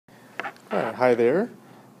Hi there.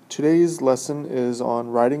 Today's lesson is on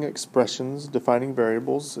writing expressions, defining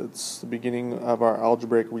variables. It's the beginning of our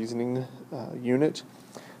algebraic reasoning unit.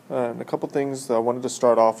 And a couple things that I wanted to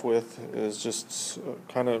start off with is just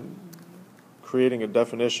kind of creating a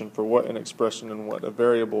definition for what an expression and what a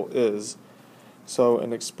variable is. So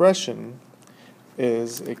an expression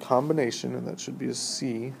is a combination, and that should be a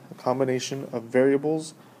C, a combination of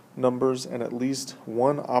variables, numbers, and at least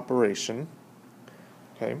one operation.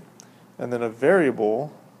 Okay. And then a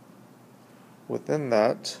variable within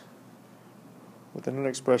that, within an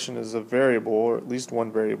expression is a variable, or at least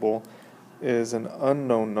one variable, is an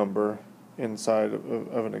unknown number inside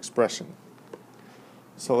of an expression.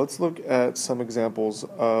 So let's look at some examples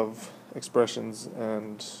of expressions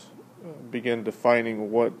and begin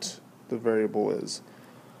defining what the variable is.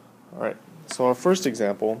 Alright, so our first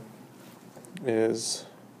example is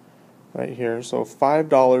right here. So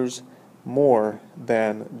 $5 more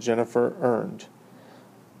than Jennifer earned.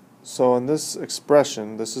 So in this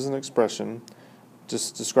expression, this is an expression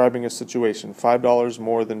just describing a situation, $5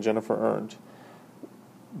 more than Jennifer earned.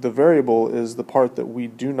 The variable is the part that we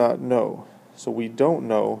do not know. So we don't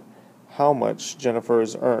know how much Jennifer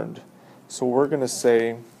has earned. So we're going to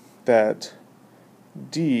say that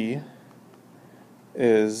D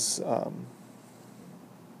is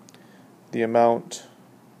the amount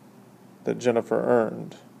that Jennifer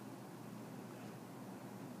earned.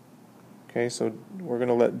 Okay, so we're going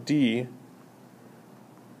to let D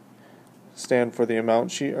stand for the amount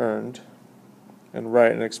she earned and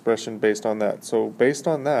write an expression based on that. So based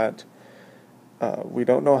on that, we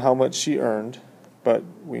don't know how much she earned, but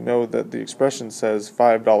we know that the expression says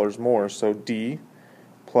 $5 more, so D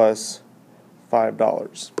plus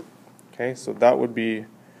 $5. Okay, so that would be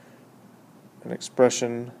an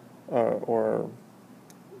expression or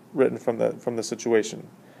written from the situation.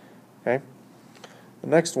 Okay. The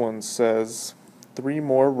next one says 3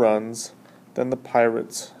 more runs than the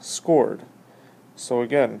Pirates scored. So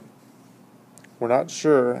again, we're not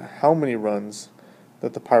sure how many runs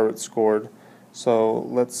that the Pirates scored. So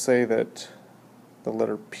let's say that the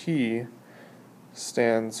letter P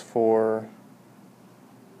stands for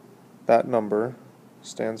that number,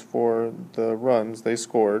 stands for the runs they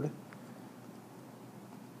scored.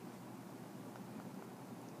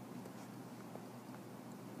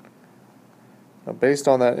 Now, based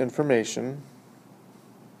on that information,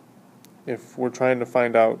 if we're trying to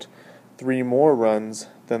find out 3 more runs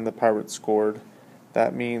than the Pirates scored,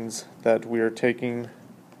 that means that we are taking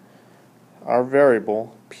our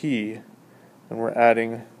variable, P, and we're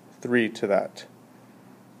adding 3 to that.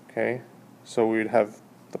 Okay? So we would have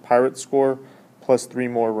the Pirates score plus 3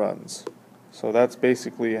 more runs. So that's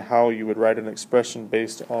basically how you would write an expression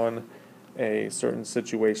based on a certain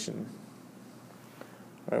situation.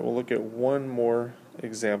 Alright, we'll look at one more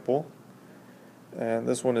example, and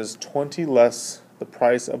this one is 20 less the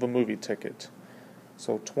price of a movie ticket.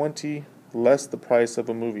 So 20 less the price of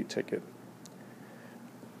a movie ticket.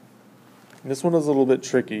 And this one is a little bit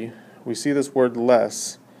tricky. We see this word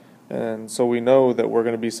less, and so we know that we're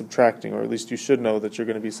going to be subtracting, or at least you should know that you're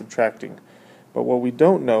going to be subtracting. But what we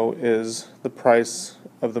don't know is the price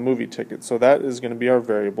of the movie ticket. So that is going to be our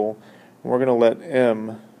variable, and we're going to let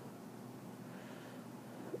M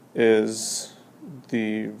is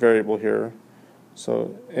the variable here.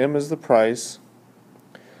 So M is the price.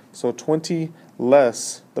 So 20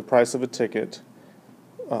 less the price of a ticket.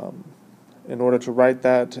 In order to write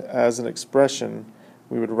that as an expression,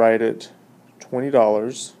 we would write it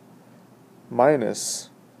 $20 minus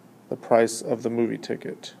the price of the movie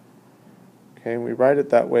ticket. Okay, and we write it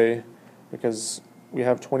that way because we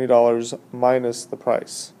have $20 minus the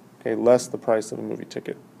price. Okay, less the price of a movie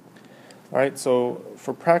ticket. Alright, so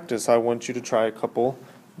for practice, I want you to try a couple.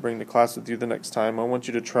 Bring the class with you the next time. I want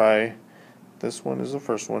you to try, this one is the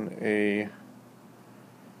first one, a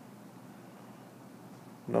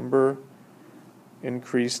number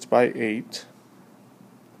increased by 8.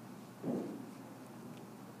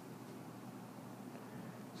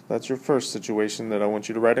 So that's your first situation that I want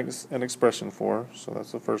you to write an expression for. So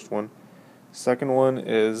that's the first one. Second one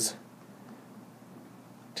is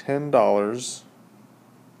 $10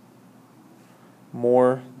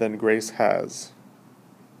 more than Grace has.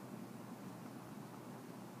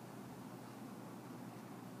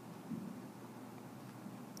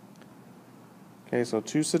 Okay, so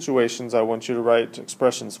 2 situations I want you to write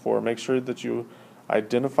expressions for. Make sure that you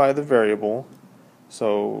identify the variable.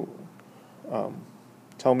 So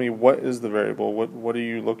tell me what is the variable, what are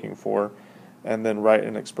you looking for, and then write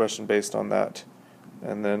an expression based on that.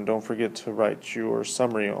 And then don't forget to write your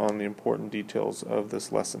summary on the important details of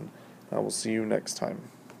this lesson. I will see you next time.